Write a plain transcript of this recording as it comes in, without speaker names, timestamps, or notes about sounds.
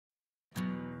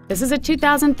This is a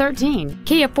 2013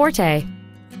 Kia Forte.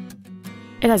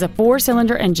 It has a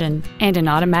 4-cylinder engine and an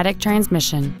automatic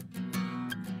transmission.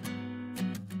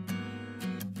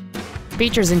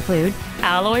 Features include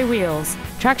alloy wheels,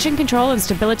 traction control and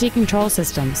stability control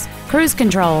systems, cruise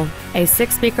control, a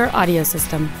 6-speaker audio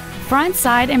system, front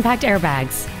side impact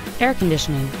airbags, air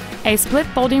conditioning, a split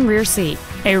folding rear seat,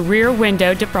 a rear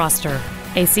window defroster,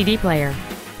 a CD player,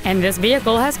 and this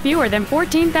vehicle has fewer than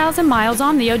 14,000 miles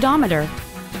on the odometer.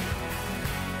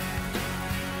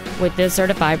 With this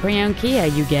certified pre-owned Kia,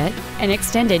 you get an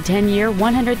extended 10-year,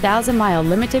 100,000-mile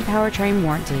limited powertrain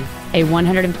warranty, a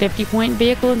 150-point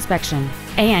vehicle inspection,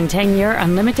 and 10-year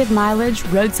unlimited mileage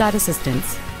roadside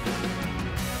assistance.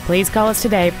 Please call us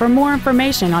today for more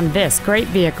information on this great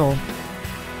vehicle.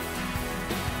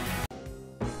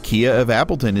 Kia of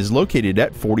Appleton is located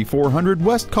at 4400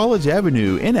 West College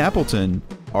Avenue in Appleton.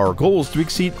 Our goal is to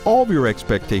exceed all of your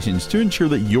expectations to ensure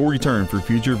that you'll return for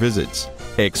future visits.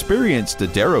 Experience the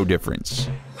Darrow difference.